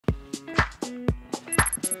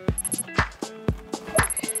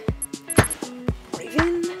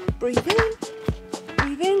breathe in,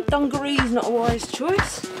 breathe in. Dungaree's not a wise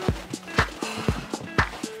choice.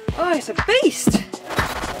 Oh, it's a beast.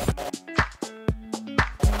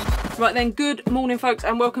 Right then, good morning folks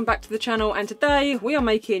and welcome back to the channel, and today we are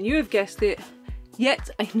making, you have guessed it,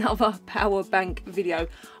 yet another power bank video.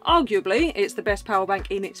 Arguably it's the best power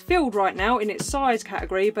bank in its field right now in its size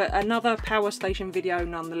category, but another power station video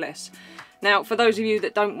nonetheless. Now for those of you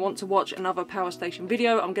that don't want to watch another power station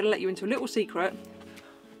video, I'm going to let you into a little secret.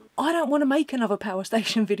 I don't want to make another power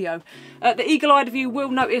station video. The eagle-eyed of you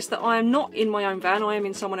will notice that I am not in my own van, I am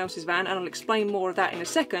in someone else's van, and I'll explain more of that in a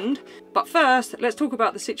second. But first, let's talk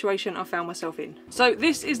about the situation I found myself in. So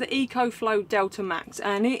this is the EcoFlow Delta Max,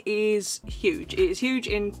 and it is huge. It is huge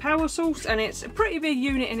in power source, and it's a pretty big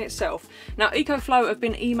unit in itself. Now EcoFlow have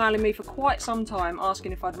been emailing me for quite some time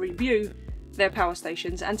asking if I'd review their power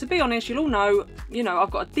stations, and to be honest, you'll all know,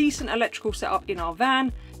 I've got a decent electrical setup in our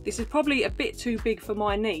van. This is probably a bit too big for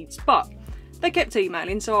my needs, but they kept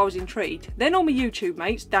emailing, so I was intrigued. Then all my YouTube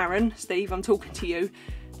mates, Darren, Steve, I'm talking to you,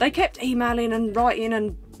 they kept emailing and writing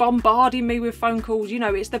and bombarding me with phone calls.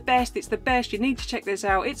 It's the best, you need to check this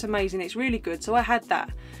out, it's amazing, it's really good. So I had that.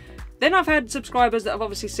 Then I've had subscribers that have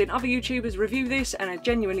obviously seen other YouTubers review this and are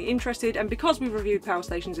genuinely interested, and because we've reviewed power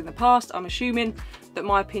stations in the past, I'm assuming that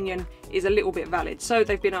my opinion is a little bit valid, so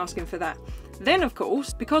they've been asking for that. Then of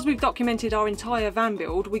course, because we've documented our entire van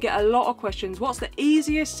build, we get a lot of questions. What's the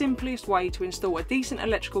easiest, simplest way to install a decent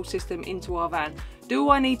electrical system into our van?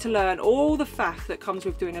 Do I need to learn all the faff that comes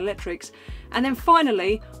with doing electrics? And then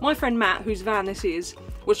finally, my friend Matt, whose van this is,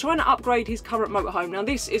 was trying to upgrade his current motorhome. Now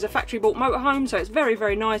this is a factory bought motorhome, so it's very,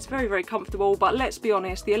 very nice, very, very comfortable, but let's be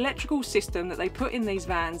honest, the electrical system that they put in these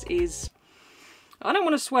vans is, I don't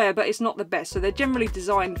want to swear, but it's not the best. So they're generally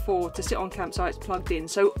designed to sit on campsites plugged in.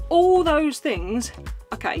 So all those things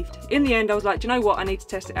are caved. In the end, I was like, do you know what? I need to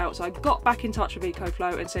test it out. So I got back in touch with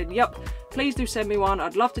EcoFlow and said, yep, please do send me one.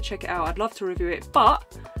 I'd love to check it out. I'd love to review it.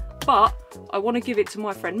 But I want to give it to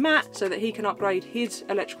my friend Matt so that he can upgrade his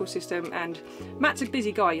electrical system. And Matt's a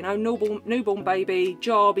busy guy, newborn baby,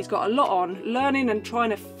 job, he's got a lot on. Learning and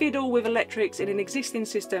trying to fiddle with electrics in an existing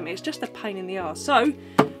system, it's just a pain in the arse. So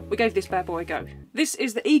we gave this bad boy a go. This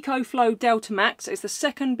is the EcoFlow Delta Max. It's the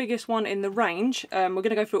second biggest one in the range. We're going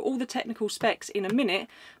to go through all the technical specs in a minute,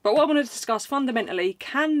 but what I want to discuss fundamentally,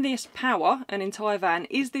 can this power an entire van?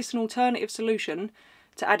 Is this an alternative solution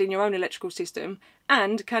to add in your own electrical system?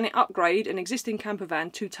 And can it upgrade an existing camper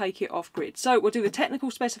van to take it off grid? So we'll do the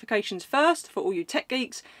technical specifications first for all you tech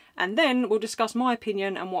geeks, and then we'll discuss my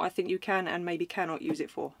opinion and what I think you can and maybe cannot use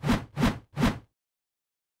it for.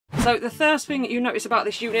 So the first thing you notice about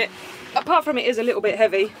this unit, apart from it is a little bit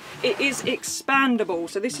heavy, it is expandable.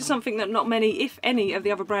 So this is something that not many, if any, of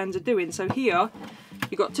the other brands are doing. So here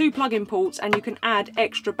you've got two plug-in ports and you can add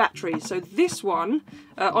extra batteries. So this one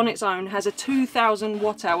on its own has a 2000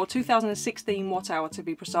 watt hour, 2016 watt hour to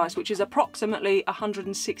be precise, which is approximately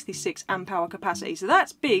 166 amp hour capacity. So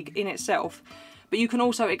that's big in itself, but you can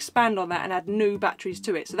also expand on that and add new batteries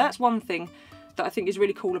to it. So that's one thing that I think is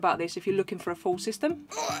really cool about this if you're looking for a full system.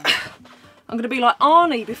 I'm going to be like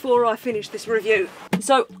Arnie before I finish this review.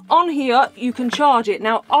 So on here you can charge it.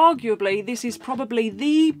 Now arguably this is probably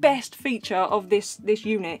the best feature of this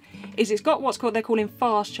unit, is it's got they're calling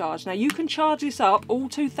fast charge. Now you can charge this up, all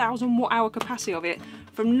 2000 watt hour capacity of it,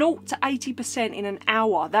 from 0 to 80% in an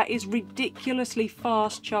hour. That is ridiculously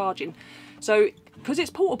fast charging. So because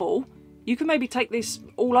it's portable, you can maybe take this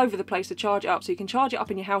all over the place to charge it up. So you can charge it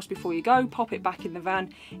up in your house before you go, pop it back in the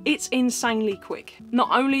van. It's insanely quick. Not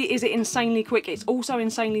only is it insanely quick, it's also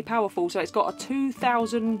insanely powerful. So it's got a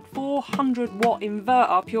 2400 watt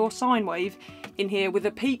inverter, pure sine wave in here, with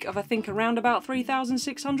a peak of I think around about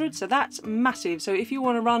 3600. So that's massive. So if you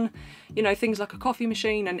want to run, things like a coffee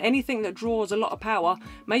machine and anything that draws a lot of power,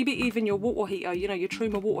 maybe even your water heater, your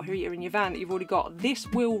Truma water heater in your van that you've already got, this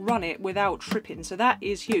will run it without tripping. So that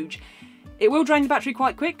is huge. It will drain the battery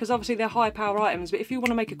quite quick because obviously they're high power items, but if you want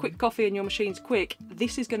to make a quick coffee and your machine's quick,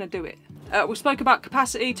 this is going to do it. We spoke about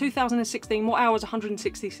capacity, 2016 watt hours,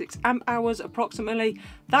 166 amp hours approximately.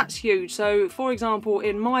 That's huge. So for example,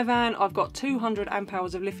 in my van, I've got 200 amp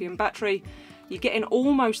hours of lithium battery. You're getting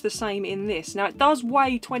almost the same in this. Now it does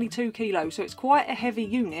weigh 22 kilos, so it's quite a heavy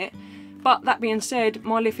unit. But that being said,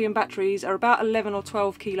 my lithium batteries are about 11 or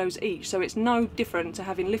 12 kilos each, so it's no different to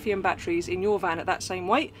having lithium batteries in your van at that same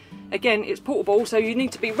weight. Again, it's portable, so you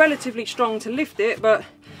need to be relatively strong to lift it, but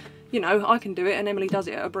I can do it and Emily does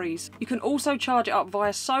it at a breeze. You can also charge it up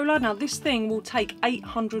via solar. Now this thing will take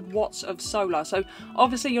 800 watts of solar, so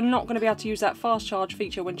obviously you're not going to be able to use that fast charge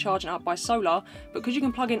feature when charging up by solar, but because you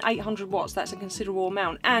can plug in 800 watts, that's a considerable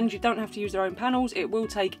amount, and you don't have to use their own panels. It will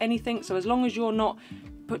take anything, so as long as you're not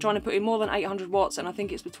trying to put in more than 800 watts, and I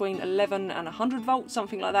think it's between 11 and 100 volts,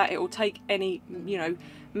 something like that. It will take any, you know,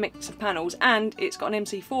 mix of panels, and it's got an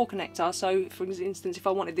MC4 connector, so for instance if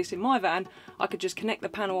I wanted this in my van, I could just connect the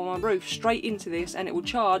panel on my roof straight into this and it will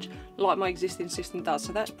charge like my existing system does,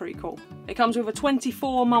 so that's pretty cool. It comes with a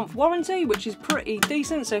 24-month warranty, which is pretty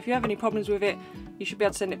decent, so if you have any problems with it, you should be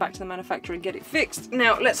able to send it back to the manufacturer and get it fixed.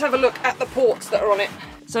 Now let's have a look at the ports that are on it.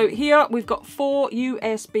 So here we've got 4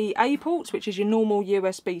 USB-A ports, which is your normal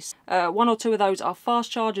USB. 1 or 2 of those are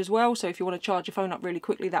fast charge as well, so if you want to charge your phone up really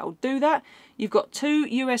quickly, that will do that. You've got 2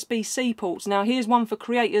 USB-C ports. Now here's one for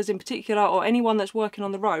creators in particular, or anyone that's working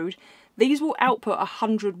on the road. These will output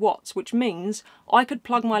 100 watts, which means I could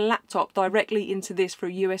plug my laptop directly into this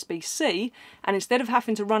through USB-C, and instead of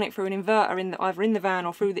having to run it through an inverter either in the van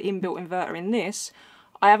or through the inbuilt inverter in this,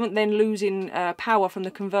 I haven't then losing power from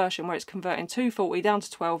the conversion, where it's converting 240 down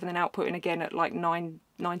to 12 and then outputting again at like 19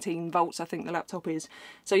 volts, I think the laptop is.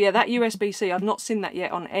 So yeah, that USB-C, I've not seen that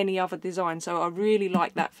yet on any other design, so I really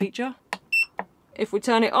like that feature. If we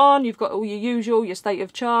turn it on, you've got all your usual, your state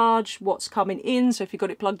of charge, what's coming in. So if you've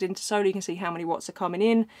got it plugged into solar, you can see how many watts are coming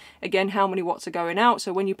in. Again, how many watts are going out.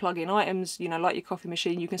 So when you plug in items, you know, like your coffee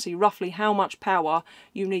machine, you can see roughly how much power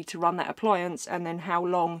you need to run that appliance, and then how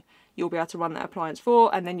long you'll be able to run that appliance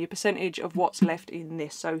for, and then your percentage of what's left in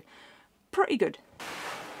this. So pretty good.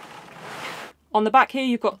 On the back here,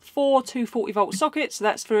 you've got 4 240 volt sockets, so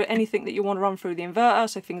that's for anything that you want to run through the inverter,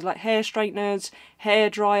 so things like hair straighteners, hair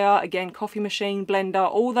dryer, again, coffee machine, blender,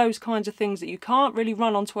 all those kinds of things that you can't really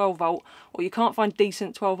run on 12 volt, or you can't find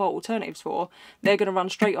decent 12 volt alternatives for, they're going to run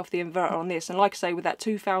straight off the inverter on this. And like I say, with that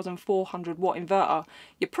 2400 watt inverter,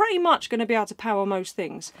 you're pretty much going to be able to power most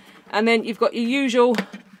things. And then you've got your usual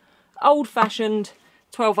old-fashioned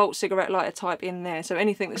 12 volt cigarette lighter type in there, so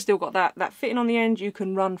anything that's still got that fitting on the end, you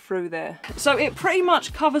can run through there. So it pretty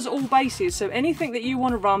much covers all bases, so anything that you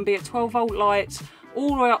want to run, be it 12 volt lights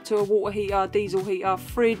all the way up to a water heater, diesel heater,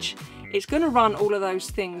 fridge, it's going to run all of those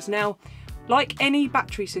things. Now, like any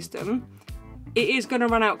battery system, it is going to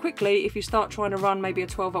run out quickly if you start trying to run maybe a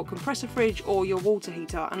 12 volt compressor fridge or your water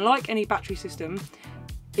heater. And like any battery system,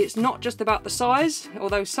 it's not just about the size,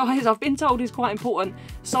 although size I've been told is quite important.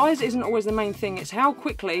 Size isn't always the main thing, it's how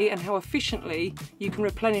quickly and how efficiently you can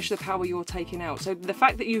replenish the power you're taking out. So the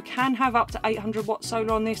fact that you can have up to 800 watt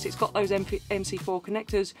solar on this, it's got those MC4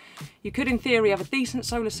 connectors. You could in theory have a decent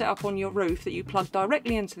solar setup on your roof that you plug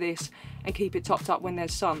directly into this and keep it topped up when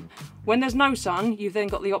there's sun. When there's no sun, you've then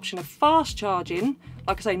got the option of fast charging,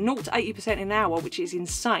 like I say, 0 to 80% in an hour, which is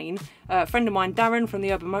insane. A friend of mine, Darren from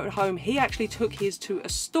the Urban Motorhome, he actually took his to a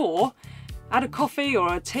store, had a coffee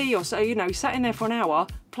or a tea or so, you know, he sat in there for an hour,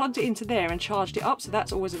 plugged it into there and charged it up, so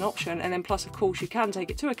that's always an option. And then plus, of course, you can take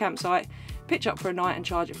it to a campsite, pitch up for a night and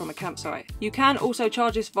charge it from a campsite. You can also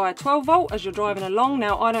charge this via 12 volt as you're driving along.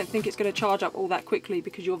 Now, I don't think it's going to charge up all that quickly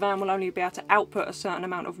because your van will only be able to output a certain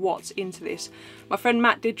amount of watts into this. My friend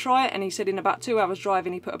Matt did try it and he said in about 2 hours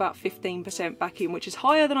driving he put about 15% back in, which is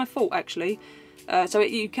higher than I thought actually.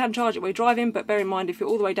 You can charge it while you're driving, but bear in mind if you're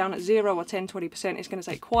all the way down at 0 or 10, 20%, it's going to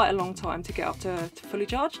take quite a long time to get up to fully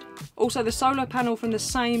charged. Also, the solar panel from the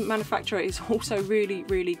same manufacturer is also really,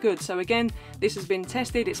 really good. So again, this has been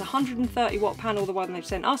tested. It's a 130 watt panel, the one they've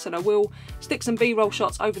sent us, and I will stick some B-roll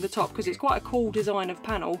shots over the top because it's quite a cool design of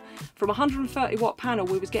panel. From a 130 watt panel,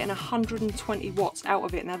 we was getting 120 watts out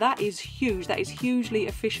of it. Now that is huge. That is hugely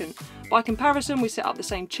efficient. By comparison, we set up the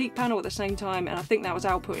same cheap panel at the same time, and I think that was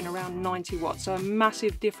outputting around 90 watts. So a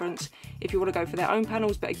massive difference if you want to go for their own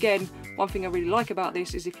panels. But again, one thing I really like about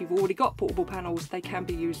this is if you've already got portable panels, they can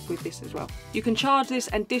be used with this as well. You can charge this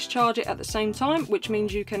and discharge it at the same time, which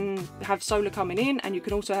means you can have solar coming in and you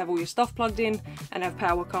can also have all your stuff plugged in and have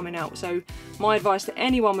power coming out. So my advice to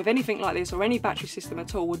anyone with anything like this or any battery system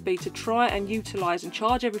at all would be to try and utilise and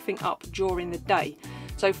charge everything up during the day.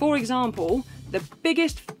 So for example, the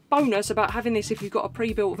biggest bonus about having this if you've got a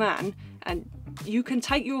pre-built van, and you can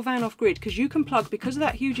take your van off grid because you can plug, because of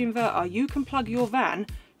that huge inverter, you can plug your van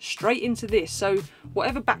straight into this. So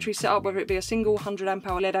whatever battery setup, whether it be a single 100 amp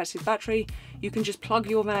hour lead acid battery, you can just plug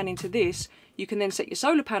your van into this. You can then set your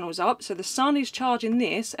solar panels up so the sun is charging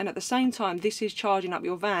this and at the same time this is charging up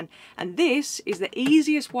your van. And this is the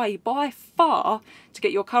easiest way by far to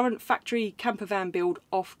get your current factory camper van build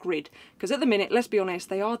off grid, because at the minute, let's be honest,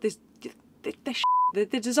 they're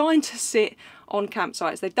designed to sit on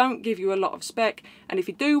campsites. They don't give you a lot of spec, and if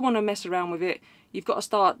you do want to mess around with it, you've got to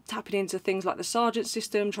start tapping into things like the Sargent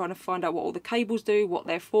system, trying to find out what all the cables do, what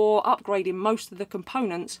they're for, upgrading most of the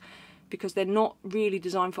components, because they're not really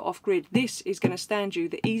designed for off-grid. This is going to stand you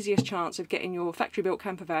the easiest chance of getting your factory-built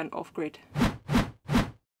camper van off-grid.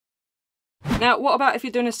 Now, what about if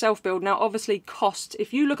you're doing a self-build? Now, obviously cost,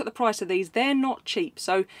 if you look at the price of these, they're not cheap.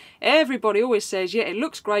 So everybody always says, yeah, it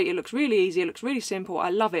looks great, it looks really easy, it looks really simple,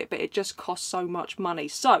 I love it, but it just costs so much money.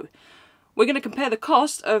 So we're going to compare the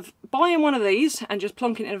cost of buying one of these and just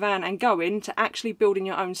plonking it in a van and going to actually building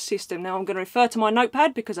your own system. Now, I'm going to refer to my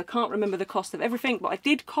notepad because I can't remember the cost of everything, but I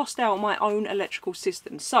did cost out my own electrical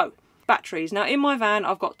system. So, batteries. Now, in my van,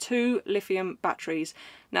 I've got 2 lithium batteries.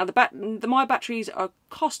 Now, my batteries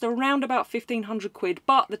cost around about 1,500 quid,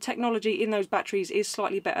 but the technology in those batteries is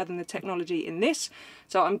slightly better than the technology in this.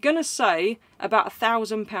 So I'm going to say about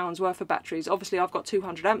 £1,000 worth of batteries. Obviously, I've got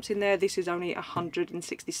 200 amps in there. This is only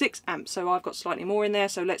 166 amps, so I've got slightly more in there.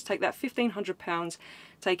 So let's take that £1,500,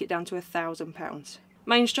 take it down to £1,000.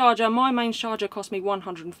 Mains charger, my mains charger cost me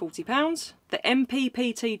 £140. The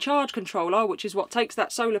MPPT charge controller, which is what takes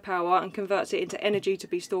that solar power and converts it into energy to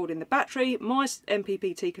be stored in the battery, my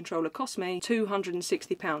MPPT controller cost me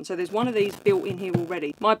 £260. So there's one of these built in here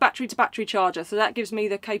already. My battery to battery charger, so that gives me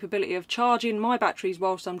the capability of charging my batteries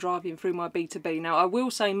whilst I'm driving through my B2B. Now, I will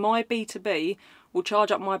say my B2B will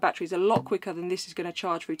charge up my batteries a lot quicker than this is going to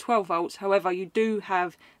charge through 12 volts. However, you do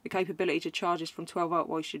have the capability to charge this from 12 volt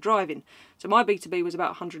whilst you're driving. So my B2B was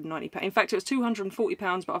about £190. In fact, it was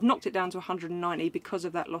 £240, but I've knocked it down to £190 because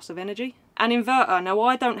of that loss of energy. An inverter. Now,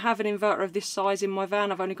 I don't have an inverter of this size in my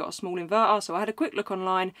van. I've only got a small inverter, so I had a quick look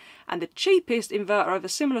online, and the cheapest inverter of a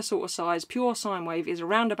similar sort of size, pure sine wave, is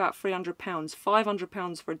around about £300,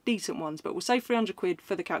 £500 for a decent ones, but we'll say 300 quid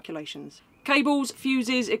for the calculations. Cables,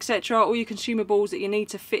 fuses, etc., all your consumables that you need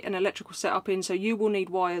to fit an electrical setup in. So you will need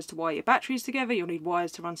wires to wire your batteries together, you'll need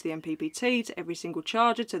wires to run to the MPPT, to every single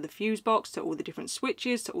charger, to the fuse box, to all the different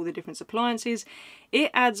switches, to all the different appliances. It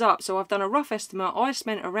adds up. So I've done a rough estimate. I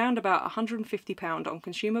spent around about £150 on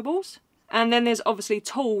consumables. And then there's obviously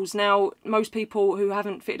tools. Now, most people who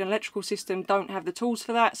haven't fitted an electrical system don't have the tools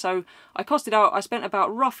for that. So I costed out, I spent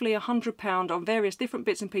about roughly £100 on various different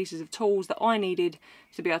bits and pieces of tools that I needed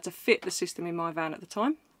to be able to fit the system in my van at the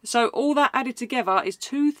time. So all that added together is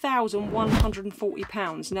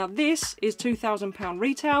 £2,140. Now this is £2,000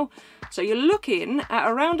 retail. So you're looking at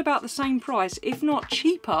around about the same price, if not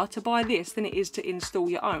cheaper, to buy this than it is to install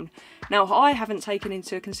your own. Now, I haven't taken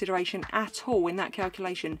into consideration at all in that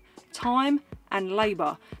calculation time and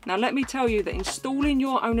labour. Now let me tell you that installing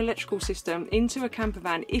your own electrical system into a camper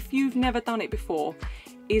van, if you've never done it before,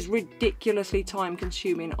 is ridiculously time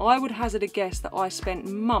consuming. I would hazard a guess that I spent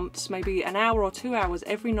months, maybe an hour or 2 hours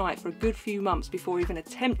every night for a good few months before even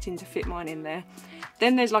attempting to fit mine in there.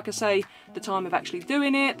 Then there's, like I say, the time of actually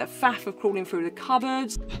doing it, the faff of crawling through the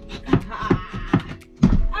cupboards.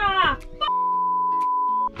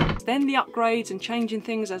 Then the upgrades and changing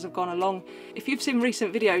things as I've gone along. If you've seen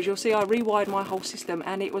recent videos, you'll see I rewired my whole system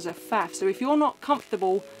and it was a faff. So if you're not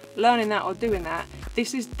comfortable learning that or doing that,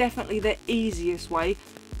 this is definitely the easiest way.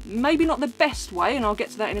 Maybe not the best way, and I'll get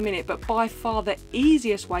to that in a minute, but by far the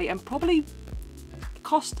easiest way, and probably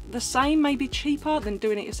cost the same, maybe cheaper than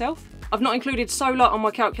doing it yourself. I've not included solar on my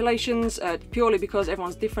calculations purely because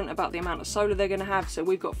everyone's different about the amount of solar they're going to have. So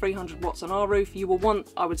we've got 300 watts on our roof. You will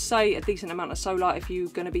want, I would say, a decent amount of solar if you're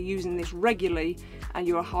going to be using this regularly and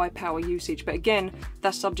you're a high power usage. But again,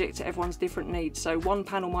 that's subject to everyone's different needs. So one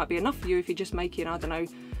panel might be enough for you if you're just making, I don't know,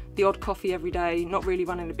 the odd coffee every day, not really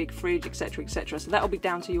running a big fridge, etc, etc. So that'll be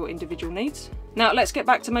down to your individual needs. Now let's get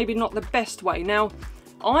back to maybe not the best way. Now,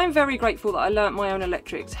 I'm very grateful that I learnt my own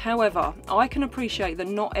electrics. However, I can appreciate that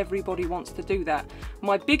not everybody wants to do that.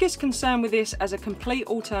 My biggest concern with this as a complete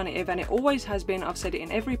alternative, and it always has been, I've said it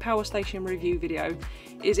in every power station review video,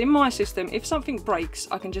 is in my system, if something breaks,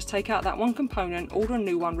 I can just take out that one component, order a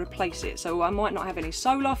new one, replace it. So I might not have any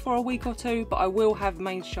solar for a week or two, but I will have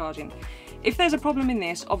mains charging. If there's a problem in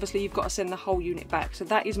this, obviously you've got to send the whole unit back. So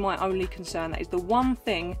that is my only concern. That is the one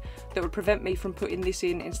thing that would prevent me from putting this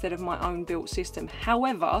in instead of my own built system.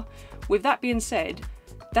 However, with that being said,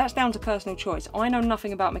 that's down to personal choice. I know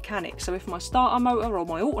nothing about mechanics, so if my starter motor or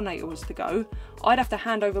my alternator was to go, I'd have to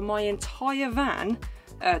hand over my entire van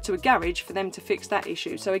to a garage for them to fix that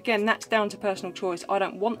issue. So again, that's down to personal choice. I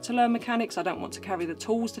don't want to learn mechanics, I don't want to carry the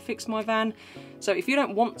tools to fix my van. So if you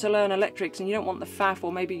don't want to learn electrics and you don't want the faff,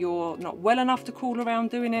 or maybe you're not well enough to crawl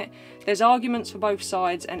around doing it, there's arguments for both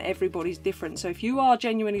sides and everybody's different. So if you are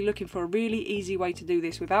genuinely looking for a really easy way to do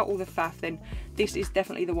this without all the faff, then this is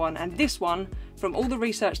definitely the one. And this one, from all the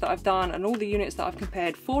research that I've done and all the units that I've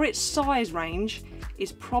compared, for its size range,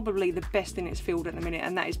 is probably the best in its field at the minute,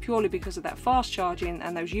 and that is purely because of that fast charging and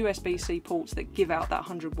and those USB-C ports that give out that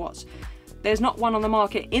 100 watts. There's not one on the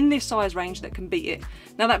market in this size range that can beat it.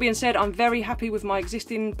 Now that being said, I'm very happy with my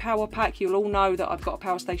existing power pack. You'll all know that I've got a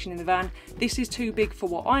power station in the van. This is too big for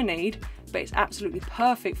what I need, but it's absolutely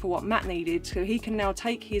perfect for what Matt needed. So he can now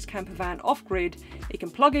take his camper van off grid, he can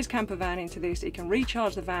plug his camper van into this, he can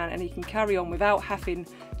recharge the van, and he can carry on without having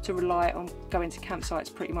to rely on going to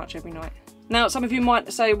campsites pretty much every night. Now, some of you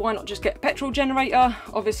might say, why not just get a petrol generator?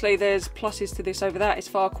 Obviously, there's pluses to this over that. It's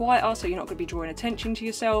far quieter, so you're not going to be drawing attention to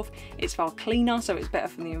yourself. It's far cleaner, so it's better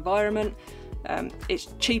for the environment. It's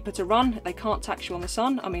cheaper to run. They can't tax you on the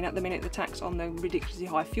sun. I mean, at the minute, the tax on the ridiculously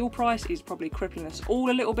high fuel price is probably crippling us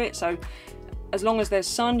all a little bit. So as long as there's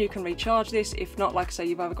sun, you can recharge this. If not, like I say,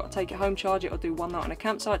 you've either got to take it home, charge it, or do one night on a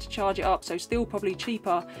campsite to charge it up. So still probably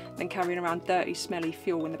cheaper than carrying around dirty, smelly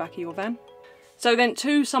fuel in the back of your van. So then,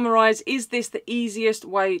 to summarise, is this the easiest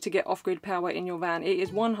way to get off-grid power in your van? It is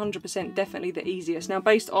 100% definitely the easiest. Now,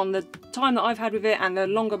 based on the time that I've had with it and the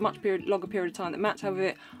longer period of time that Matt's had with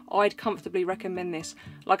it, I'd comfortably recommend this.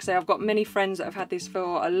 Like I say, I've got many friends that have had this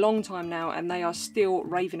for a long time now and they are still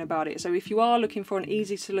raving about it. So if you are looking for an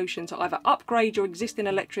easy solution to either upgrade your existing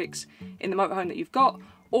electrics in the motorhome that you've got,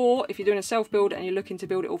 or if you're doing a self-build and you're looking to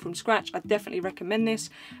build it all from scratch, I definitely recommend this.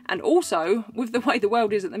 And also, with the way the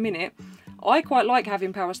world is at the minute, I quite like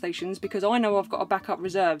having power stations because I know I've got a backup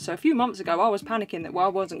reserve. So a few months ago I was panicking that I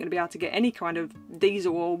wasn't going to be able to get any kind of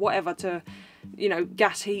diesel or whatever to, you know,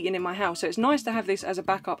 gas heating in my house. So it's nice to have this as a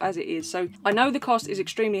backup as it is. So I know the cost is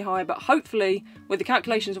extremely high, but hopefully with the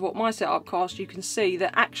calculations of what my setup cost, you can see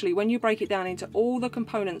that actually when you break it down into all the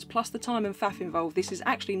components plus the time and faff involved, this is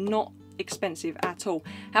actually not expensive at all.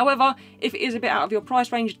 However, if it is a bit out of your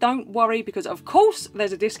price range, don't worry, because of course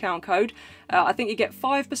there's a discount code. I think you get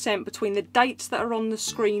 5% between the dates that are on the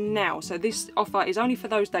screen now. So this offer is only for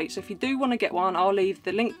those dates. So if you do want to get one, I'll leave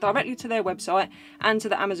the link directly to their website and to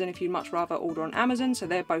the Amazon if you'd much rather order on Amazon. So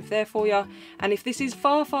they're both there for you. And if this is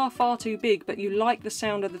far too big, but you like the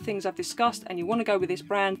sound of the things I've discussed and you want to go with this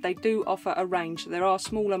brand, they do offer a range. So there are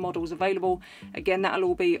smaller models available. Again, that'll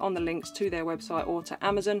all be on the links to their website or to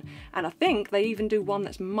Amazon. And I think they even do one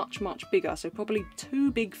that's much bigger, so probably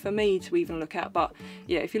too big for me to even look at. But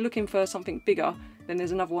yeah, if you're looking for something bigger, then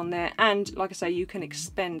there's another one there. And like I say, you can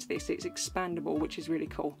expand this, it's expandable, which is really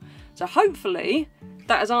cool. So hopefully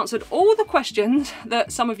that has answered all the questions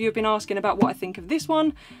that some of you have been asking about what I think of this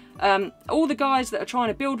one. All the guys that are trying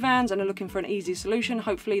to build vans and are looking for an easy solution,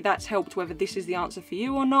 hopefully that's helped, whether this is the answer for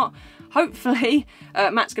you or not. Hopefully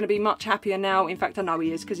Matt's going to be much happier now. In fact, I know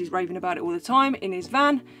he is, because he's raving about it all the time in his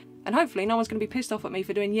van. And hopefully no one's going to be pissed off at me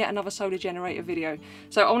for doing yet another solar generator video.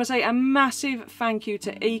 So I want to say a massive thank you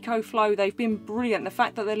to EcoFlow. They've been brilliant. The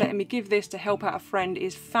fact that they're letting me give this to help out a friend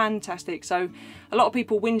is fantastic. So a lot of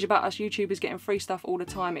people whinge about us YouTubers getting free stuff all the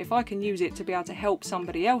time. If I can use it to be able to help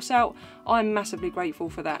somebody else out, I'm massively grateful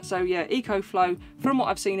for that. So yeah, EcoFlow, from what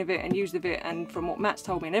I've seen of it and used of it, and from what Matt's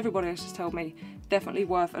told me and everybody else has told me, definitely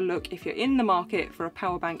worth a look if you're in the market for a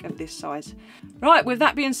power bank of this size. Right, with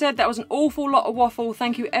that being said, that was an awful lot of waffle.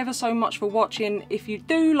 Thank you ever so much for watching. If you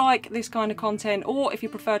do like this kind of content, or if you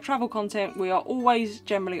prefer travel content, we are always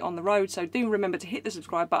generally on the road, so do remember to hit the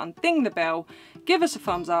subscribe button, ding the bell, give us a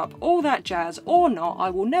thumbs up, all that jazz, or not. I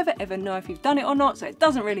will never ever know if you've done it or not, so it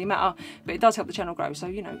doesn't really matter, but it does help the channel grow. So,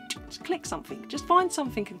 you know, just click something, just find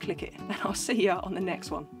something and click it, and I'll see you on the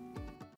next one.